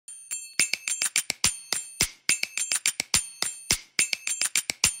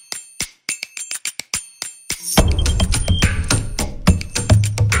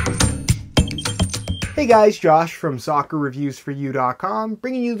Hey guys, Josh from SoccerReviewsForYou.com,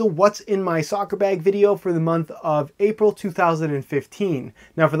 bringing you the What's in My Soccer Bag video for the month of April 2015.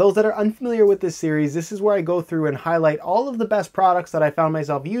 Now for those that are unfamiliar with this series, this is where I go through and highlight all of the best products that I found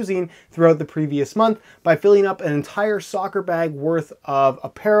myself using throughout the previous month by filling up an entire soccer bag worth of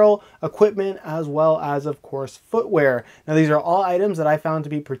apparel, equipment, as well as, of course, footwear. Now these are all items that I found to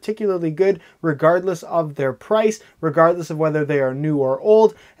be particularly good regardless of their price, regardless of whether they are new or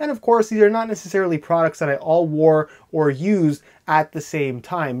old, and of course these are not necessarily products that I all wore or used at the same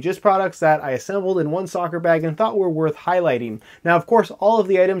time. Just products that I assembled in one soccer bag and thought were worth highlighting. Now, of course, all of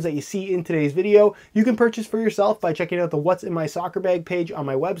the items that you see in today's video, you can purchase for yourself by checking out the What's in My Soccer Bag page on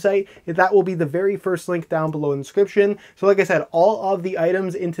my website. That will be the very first link down below in the description. So like I said, all of the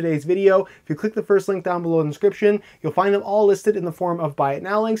items in today's video, if you click the first link down below in the description, you'll find them all listed in the form of Buy It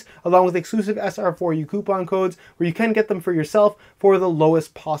Now links, along with exclusive SR4U coupon codes where you can get them for yourself for the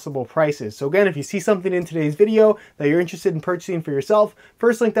lowest possible prices. So again, if you see something in today's video that you're interested in purchasing for yourself,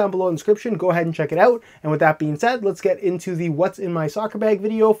 first link down below in the description, go ahead and check it out. And with that being said, let's get into the What's in My Soccer Bag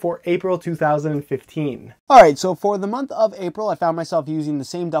video for April 2015. Alright, so for the month of April, I found myself using the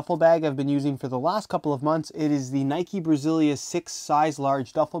same duffel bag I've been using for the last couple of months. It is the Nike Brasilia 6 size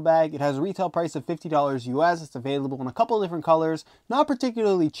large duffel bag. It has a retail price of $50 US. It's available in a couple of different colors. Not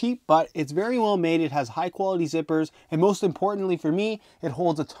particularly cheap, but it's very well made. It has high quality zippers, and most importantly for me, it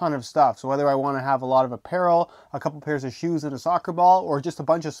holds a ton of stuff. So whether I want to have a lot of apparel, a couple pairs of shoes and a soccer ball, or just a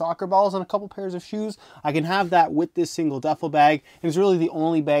bunch of soccer balls and a couple pairs of shoes, I can have that with this single duffel bag. And it's really the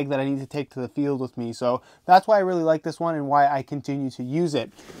only bag that I need to take to the field with me. So that's why I really like this one and why I continue to use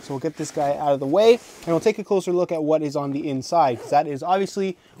it. So we'll get this guy out of the way and we'll take a closer look at what is on the inside, because that is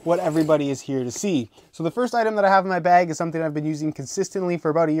obviously what everybody is here to see. So the first item that I have in my bag is something I've been using consistently for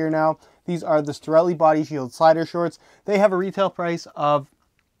about a year now. These are the Storelli Body Shield slider shorts. They have a retail price of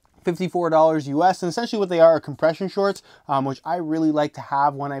 $54 US, and essentially what they are compression shorts, which I really like to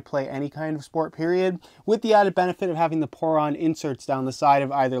have when I play any kind of sport, period, with the added benefit of having the pour-on inserts down the side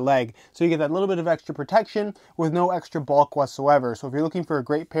of either leg. So you get that little bit of extra protection with no extra bulk whatsoever. So if you're looking for a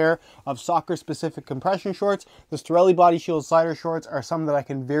great pair of soccer-specific compression shorts, the Storelli Body Shield slider shorts are some that I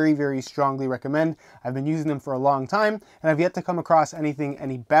can very, very strongly recommend. I've been using them for a long time, and I've yet to come across anything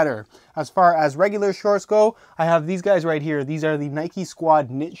any better. As far as regular shorts go, I have these guys right here. These are the Nike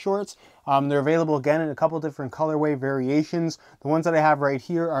Squad knit shorts. They're available again in a couple different colorway variations. The ones that I have right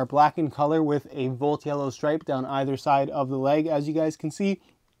here are black in color with a Volt yellow stripe down either side of the leg, as you guys can see.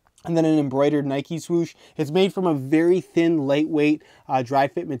 And then an embroidered Nike swoosh. It's made from a very thin, lightweight, dry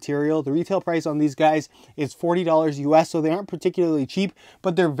fit material. The retail price on these guys is $40 US, so they aren't particularly cheap,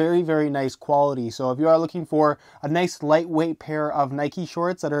 but they're very, very nice quality. So if you are looking for a nice lightweight pair of Nike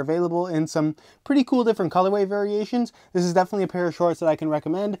shorts that are available in some pretty cool different colorway variations, this is definitely a pair of shorts that I can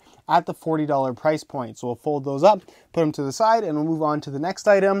recommend at the $40 price point. So we'll fold those up, put them to the side, and we'll move on to the next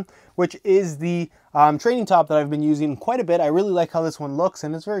item, which is the training top that I've been using quite a bit. I really like how this one looks,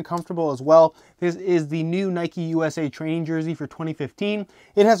 and it's very comfortable as well. This is the new Nike USA training jersey for 2015.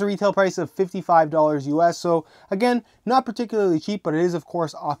 It has a retail price of $55 US. So again, not particularly cheap, but it is of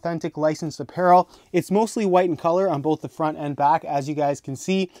course authentic licensed apparel. It's mostly white in color on both the front and back, as you guys can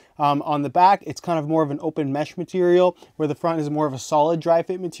see. On the back, it's kind of more of an open mesh material, where the front is more of a solid dry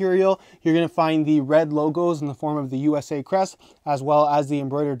fit material. You're going to find the red logos in the form of the USA crest, as well as the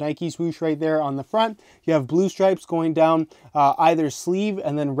embroidered Nike swoosh right there on the front. You have blue stripes going down either sleeve,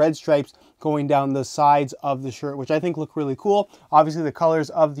 and then red stripes going down the sides of the shirt, which I think look really cool. Obviously the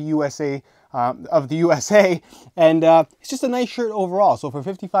colors of the USA, and it's just a nice shirt overall. So for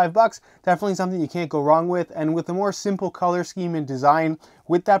 55 bucks, definitely something you can't go wrong with. And with the more simple color scheme and design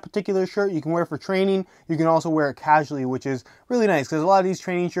with that particular shirt, you can wear it for training. You can also wear it casually, which is really nice, because a lot of these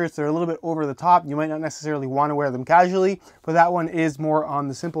training shirts, they're a little bit over the top. You might not necessarily want to wear them casually, but that one is more on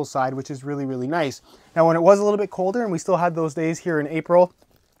the simple side, which is really, really nice. Now, when it was a little bit colder, and we still had those days here in April,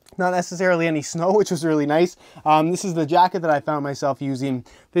 not necessarily any snow, which was really nice. This is the jacket that I found myself using.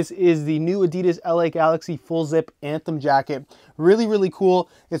 This is the new Adidas LA Galaxy full zip Anthem jacket. Really, really cool.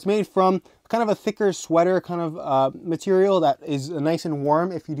 It's made from kind of a thicker sweater kind of material that is nice and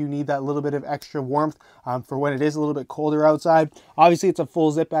warm if you do need that little bit of extra warmth for when it is a little bit colder outside. Obviously it's a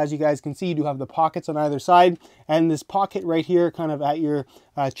full zip, as you guys can see. You do have the pockets on either side, and this pocket right here kind of at your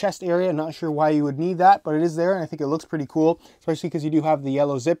chest area. Not sure why you would need that, but it is there, and I think it looks pretty cool, especially because you do have the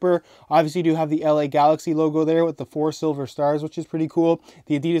yellow zipper. Obviously you do have the LA Galaxy logo there with the 4 silver stars, which is pretty cool.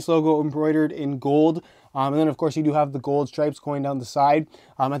 The Adidas logo embroidered in gold. And then of course you do have the gold stripes going down the side.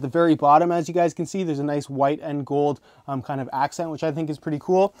 At the very bottom, as you guys can see, there's a nice white and gold kind of accent, which I think is pretty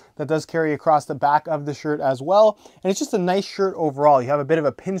cool. That does carry across the back of the shirt as well. And it's just a nice shirt overall. You have a bit of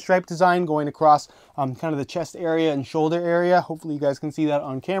a pinstripe design going across kind of the chest area and shoulder area. Hopefully you guys can see that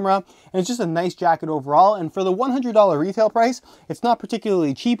on camera. And it's just a nice jacket overall. And for the $100 retail price, it's not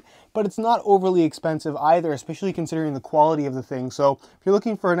particularly cheap, but it's not overly expensive either, especially considering the quality of the thing. So if you're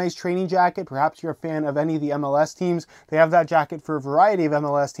looking for a nice training jacket, perhaps you're a fan of any of the MLS teams, they have that jacket for a variety of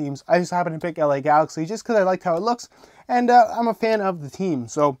MLS teams. I just happen to pick LA Galaxy just because I liked how it looks, and I'm a fan of the team.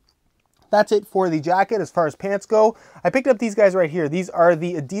 So that's it for the jacket. As far as pants go, I picked up these guys right here. These are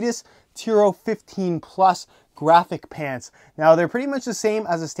the Adidas Tiro 15 Plus graphic pants. Now they're pretty much the same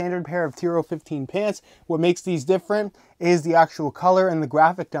as a standard pair of Tiro 15 pants. What makes these different is the actual color and the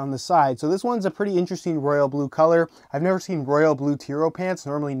graphic down the side. So this one's a pretty interesting royal blue color. I've never seen royal blue Tiro pants.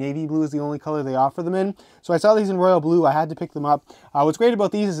 Normally navy blue is the only color they offer them in. So I saw these in royal blue. I had to pick them up. What's great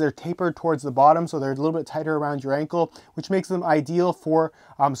about these is they're tapered towards the bottom, so they're a little bit tighter around your ankle, which makes them ideal for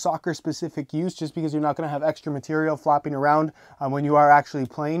soccer specific use, just because you're not going to have extra material flopping around when you are actually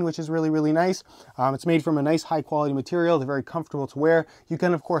playing, which is really, really nice. It's made from a nice high quality material. They're very comfortable to wear. You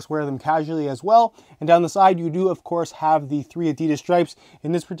can of course wear them casually as well. And down the side you do of course have the 3 Adidas stripes.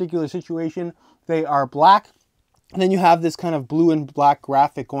 In this particular situation they are black. And then you have this kind of blue and black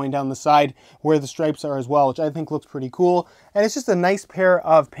graphic going down the side where the stripes are as well, which I think looks pretty cool. And it's just a nice pair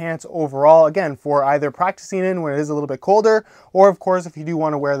of pants overall, again, for either practicing in when it is a little bit colder, or of course, if you do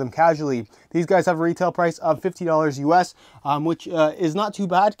want to wear them casually. These guys have a retail price of $50 US, which is not too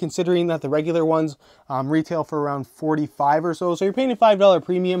bad considering that the regular ones retail for around $45 or so. So you're paying a $5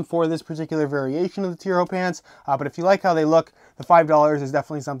 premium for this particular variation of the Tiro pants. But if you like how they look, the $5 is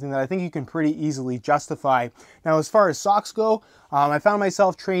definitely something that I think you can pretty easily justify. Now, as far as socks go, I found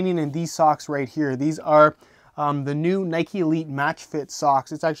myself training in these socks right here. These are the new Nike Elite Match Fit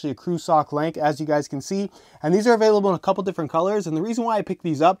socks. It's actually a crew sock length, as you guys can see. And these are available in a couple different colors. And the reason why I picked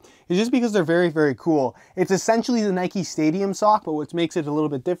these up is just because they're very, very cool. It's essentially the Nike Stadium sock, but what makes it a little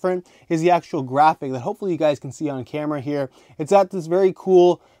bit different is the actual graphic that hopefully you guys can see on camera here. It's got this very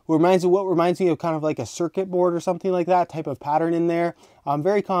cool, what reminds me of kind of like a circuit board or something like that type of pattern in there.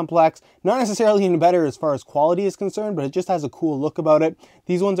 Very complex, not necessarily any better as far as quality is concerned, but it just has a cool look about it.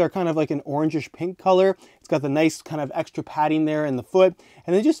 These ones are kind of like an orangish pink color. It's got the nice kind of extra padding there in the foot,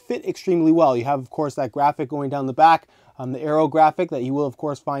 and they just fit extremely well. You have, of course, that graphic going down the back, the arrow graphic that you will, of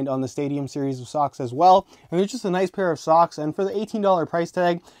course, find on the Stadium series of socks as well. And they're just a nice pair of socks, and for the $18 price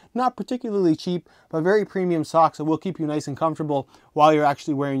tag, not particularly cheap, but very premium socks that will keep you nice and comfortable while you're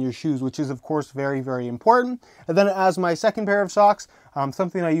actually wearing your shoes, which is, of course, very, very important. And then as my second pair of socks,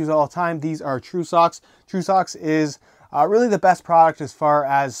 something I use all the time, these are True Socks. True Socks is really the best product as far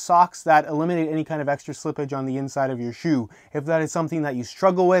as socks that eliminate any kind of extra slippage on the inside of your shoe. If that is something that you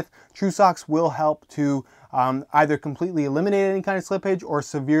struggle with, True Socks will help to either completely eliminate any kind of slippage or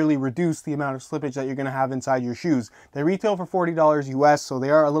severely reduce the amount of slippage that you're going to have inside your shoes. They retail for $40 US, so they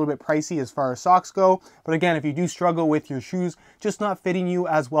are a little bit pricey as far as socks go. But again, if you do struggle with your shoes just not fitting you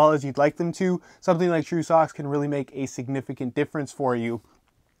as well as you'd like them to, something like True Socks can really make a significant difference for you.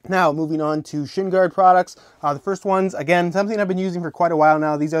 Now, moving on to shin guard products. The first ones, again, something I've been using for quite a while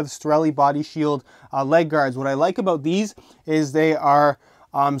now. These are the Strelly Body Shield leg guards. What I like about these is they are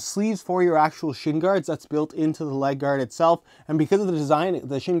sleeves for your actual shin guards that's built into the leg guard itself. And because of the design,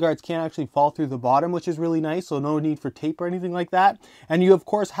 the shin guards can't actually fall through the bottom, which is really nice. So no need for tape or anything like that. And you, of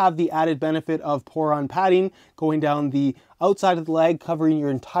course, have the added benefit of pour-on padding going down the outside of the leg, covering your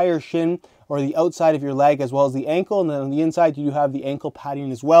entire shin or the outside of your leg as well as the ankle. And then on the inside, you do have the ankle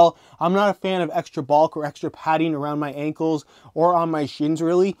padding as well. I'm not a fan of extra bulk or extra padding around my ankles or on my shins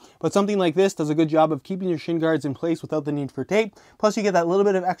really, but something like this does a good job of keeping your shin guards in place without the need for tape. Plus you get that little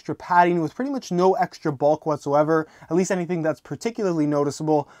bit of extra padding with pretty much no extra bulk whatsoever, at least anything that's particularly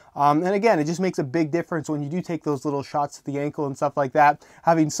noticeable. And again, it just makes a big difference when you do take those little shots to the ankle and stuff like that.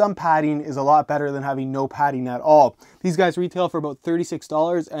 Having some padding is a lot better than having no padding at all. These guys retail for about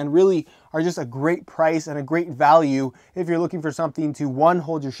 $36 and really are just a great price and a great value if you're looking for something to, one,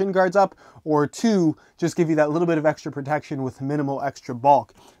 hold your shin guards up, or two, just give you that little bit of extra protection with minimal extra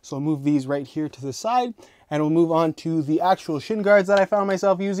bulk. So I'll move these right here to the side, and we'll move on to the actual shin guards that I found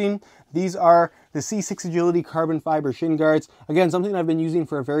myself using. These are the C6 Agility carbon fiber shin guards. Again, something I've been using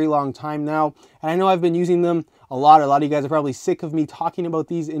for a very long time now, and I know I've been using them a lot. A lot of you guys are probably sick of me talking about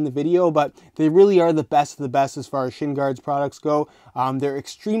these in the video, but they really are the best of the best as far as shin guards products go. They're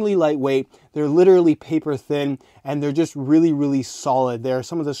extremely lightweight. They're literally paper thin, and they're just really, really solid. They're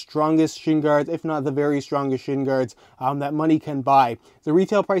some of the strongest shin guards, if not the very strongest shin guards that money can buy. The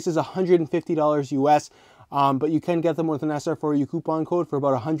retail price is $150 US. but you can get them with an SR4U coupon code for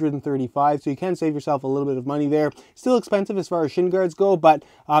about $135, so you can save yourself a little bit of money there. Still expensive as far as shin guards go, but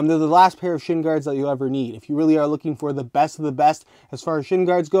they're the last pair of shin guards that you'll ever need. If you really are looking for the best of the best as far as shin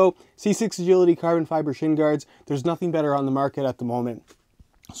guards go, C6 Agility carbon fiber shin guards, there's nothing better on the market at the moment.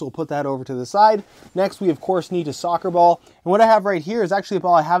 So we'll put that over to the side. Next, we of course need a soccer ball. And what I have right here is actually a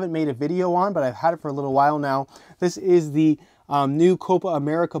ball I haven't made a video on, but I've had it for a little while now. This is the new Copa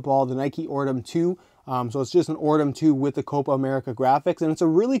America ball, the Nike Ordum 2. So it's just an Ordum 2 with the Copa America graphics, and it's a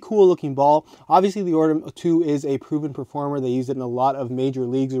really cool looking ball. Obviously, the Ordum 2 is a proven performer. They use it in a lot of major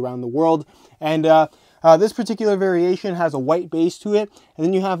leagues around the world. And this particular variation has a white base to it. And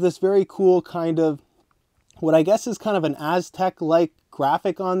then you have this very cool kind of, what I guess is kind of an Aztec-like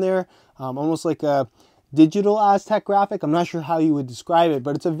graphic on there, almost like a digital Aztec graphic. I'm not sure how you would describe it,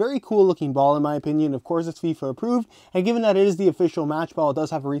 but it's a very cool looking ball in my opinion. Of course, it's FIFA approved, and given that it is the official match ball, it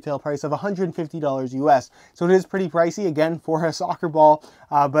does have a retail price of $150 US. So it is pretty pricey, again, for a soccer ball,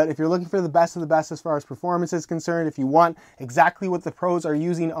 but if you're looking for the best of the best as far as performance is concerned, if you want exactly what the pros are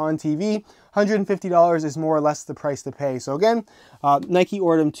using on TV, $150 is more or less the price to pay. So again, Nike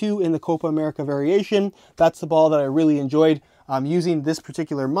Ordum 2 in the Copa America variation. That's the ball that I really enjoyed using this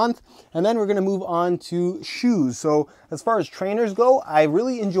particular month. And then we're going to move on to shoes. So as far as trainers go, I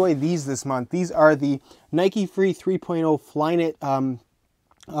really enjoy these this month. These are the Nike Free 3.0 Flyknit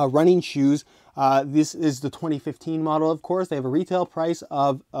running shoes. This is the 2015 model, of course. They have a retail price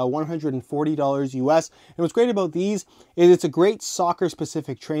of $140 US. And what's great about these is it's a great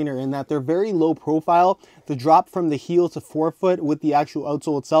soccer-specific trainer in that they're very low profile. The drop from the heel to forefoot with the actual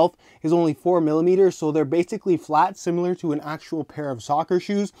outsole itself is only 4 millimeters, so they're basically flat, similar to an actual pair of soccer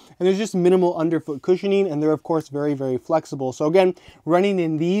shoes. And there's just minimal underfoot cushioning, and they're, of course, very, very flexible. So again, running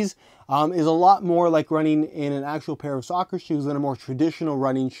in these is a lot more like running in an actual pair of soccer shoes than a more traditional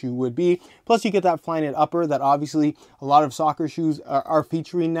running shoe would be. Plus, you get that Flyknit upper that obviously a lot of soccer shoes are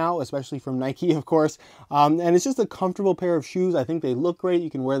featuring now, especially from Nike, of course. And it's just a comfortable pair of shoes. I think they look great. You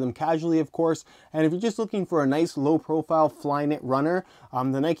can wear them casually, of course. And if you're just looking for a nice low-profile Flyknit runner,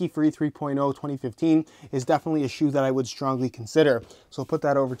 the Nike Free 3.0 2015 is definitely a shoe that I would strongly consider. So I'll put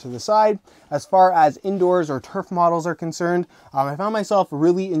that over to the side. As far as indoors or turf models are concerned, I found myself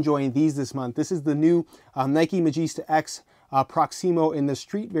really enjoying these this month. This is the new Nike Magista X Proximo in the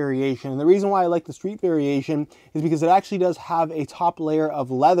street variation. And the reason why I like the street variation is because it actually does have a top layer of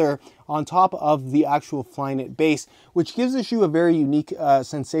leather on top of the actual Flyknit base, which gives the shoe a very unique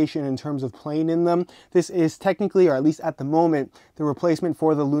sensation in terms of playing in them. This is technically, or at least at the moment, the replacement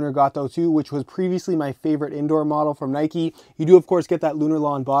for the Lunar Gato 2, which was previously my favorite indoor model from Nike. You do, of course, get that Lunar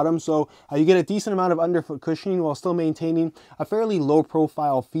Lawn bottom, so you get a decent amount of underfoot cushioning while still maintaining a fairly low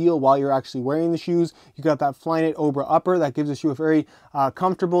profile feel while you're actually wearing the shoes. You got that Flyknit Obra upper that gives the shoe a very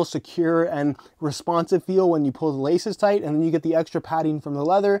comfortable, secure, and responsive feel when you pull the laces tight, and then you get the extra padding from the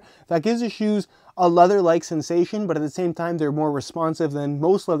leather that gives the shoes a leather-like sensation, but at the same time they're more responsive than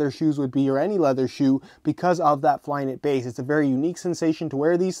most leather shoes would be, or any leather shoe, because of that Flyknit base. It's a very unique sensation to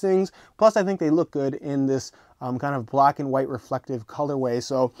wear these things. Plus, I think they look good in this kind of black and white reflective colorway.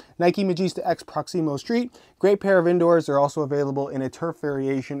 So Nike Magista X Proximo Street, great pair of indoors. They're also available in a turf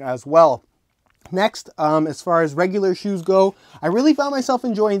variation as well. Next, as far as regular shoes go, I really found myself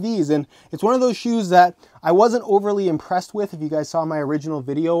enjoying these, and it's one of those shoes that I wasn't overly impressed with if you guys saw my original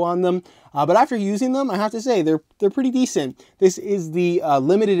video on them, but after using them, I have to say they're pretty decent. This is the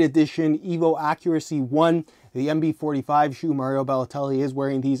limited edition Evo Accuracy 1, the MB45 shoe. Mario Balotelli is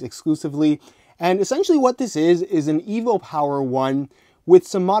wearing these exclusively, and essentially what this is an Evo Power 1 with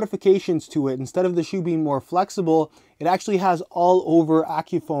some modifications to it. Instead of the shoe being more flexible, it actually has all over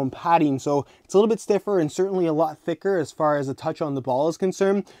AccuFoam padding, so it's a little bit stiffer and certainly a lot thicker as far as the touch on the ball is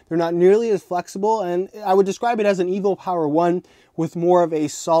concerned. They're not nearly as flexible, and I would describe it as an Evo Power 1 with more of a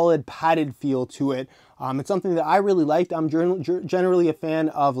solid padded feel to it. It's something that I really liked. I'm generally a fan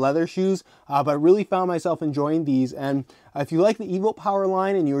of leather shoes, but really found myself enjoying these. And if you like the Evo Power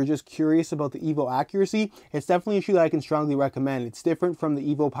line and you were just curious about the Evo Accuracy, it's definitely a shoe that I can strongly recommend. It's different from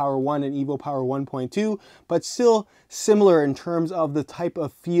the Evo Power 1 and Evo Power 1.2, but still similar in terms of the type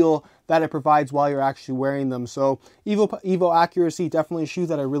of feel that it provides while you're actually wearing them. So Evo Accuracy, definitely a shoe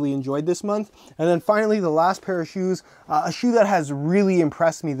that I really enjoyed this month. And then finally, the last pair of shoes, a shoe that has really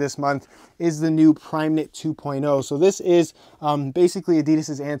impressed me this month is the new PrimeKnit 2.0. So this is basically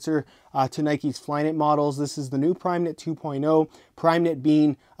Adidas's answer to Nike's Flyknit models. This is the new PrimeKnit 2.0, PrimeKnit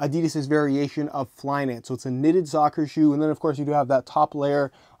being Adidas's variation of Flyknit. So it's a knitted soccer shoe, and then of course you do have that top layer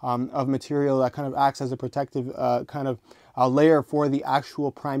of material that kind of acts as a protective kind of layer for the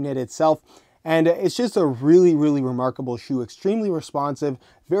actual PrimeKnit itself. And it's just a really, really remarkable shoe, extremely responsive,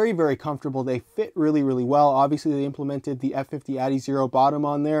 very, very comfortable. They fit really, really well. Obviously, they implemented the F50 Adizero bottom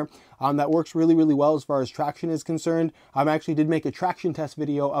on there. That works really, really well as far as traction is concerned. I actually did make a traction test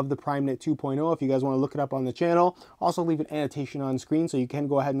video of the PrimeKnit 2.0 if you guys want to look it up on the channel. Also leave an annotation on screen so you can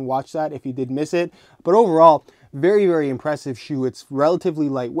go ahead and watch that if you did miss it. But overall, very, very impressive shoe. It's relatively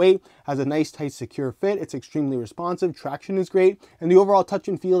lightweight, has a nice, tight, secure fit. It's extremely responsive. Traction is great. And the overall touch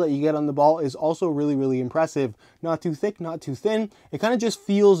and feel that you get on the ball is also really, really impressive. Not too thick, not too thin. It kind of just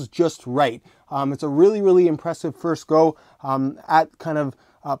feels just right. It's a really, really impressive first go at kind of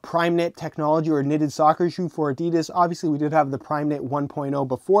PrimeKnit technology or knitted soccer shoe for Adidas. Obviously, we did have the PrimeKnit 1.0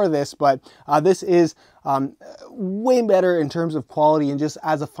 before this, but this is way better in terms of quality and just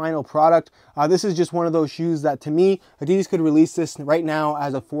as a final product. This is just one of those shoes that, to me, Adidas could release this right now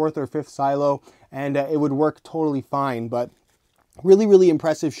as a 4th or 5th silo, and it would work totally fine. But really, really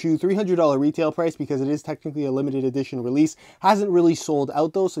impressive shoe. $300 retail price because it is technically a limited edition release. Hasn't really sold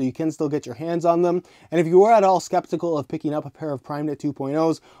out though, so you can still get your hands on them. And if you were at all skeptical of picking up a pair of PrimeKnit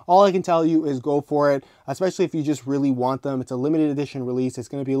 2.0s, all I can tell you is go for it, especially if you just really want them. It's a limited edition release. It's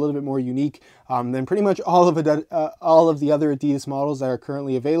going to be a little bit more unique than pretty much all of the other Adidas models that are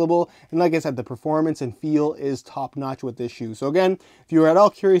currently available. And like I said, the performance and feel is top notch with this shoe. So again, if you were at all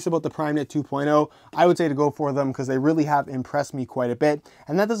curious about the PrimeKnit 2.0, I would say to go for them because they really have impressed me quite a bit,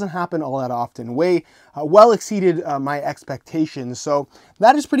 and that doesn't happen all that often. Way well exceeded my expectations. So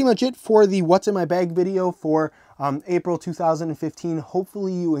that is pretty much it for the What's in My Bag video for April 2015.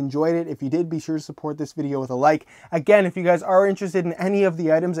 Hopefully you enjoyed it. If you did, be sure to support this video with a like. Again, if you guys are interested in any of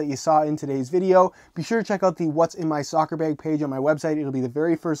the items that you saw in today's video, be sure to check out the What's in My Soccer Bag page on my website. It'll be the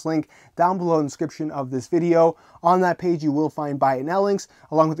very first link down below in the description of this video. On that page, you will find buy it now links,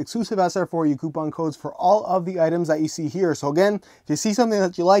 along with exclusive SR4U coupon codes for all of the items that you see here. So again, if you see something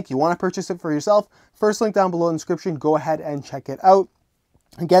that you like, you want to purchase it for yourself, first link down below in the description, go ahead and check it out.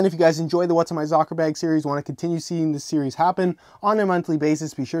 Again, if you guys enjoy the What's in My Soccer Bag series, want to continue seeing this series happen on a monthly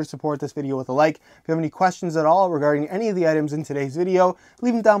basis, be sure to support this video with a like. If you have any questions at all regarding any of the items in today's video,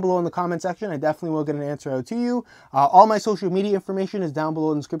 leave them down below in the comment section. I definitely will get an answer out to you. All my social media information is down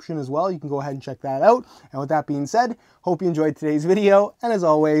below in the description as well. You can go ahead and check that out. And with that being said, hope you enjoyed today's video. And as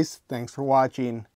always, thanks for watching.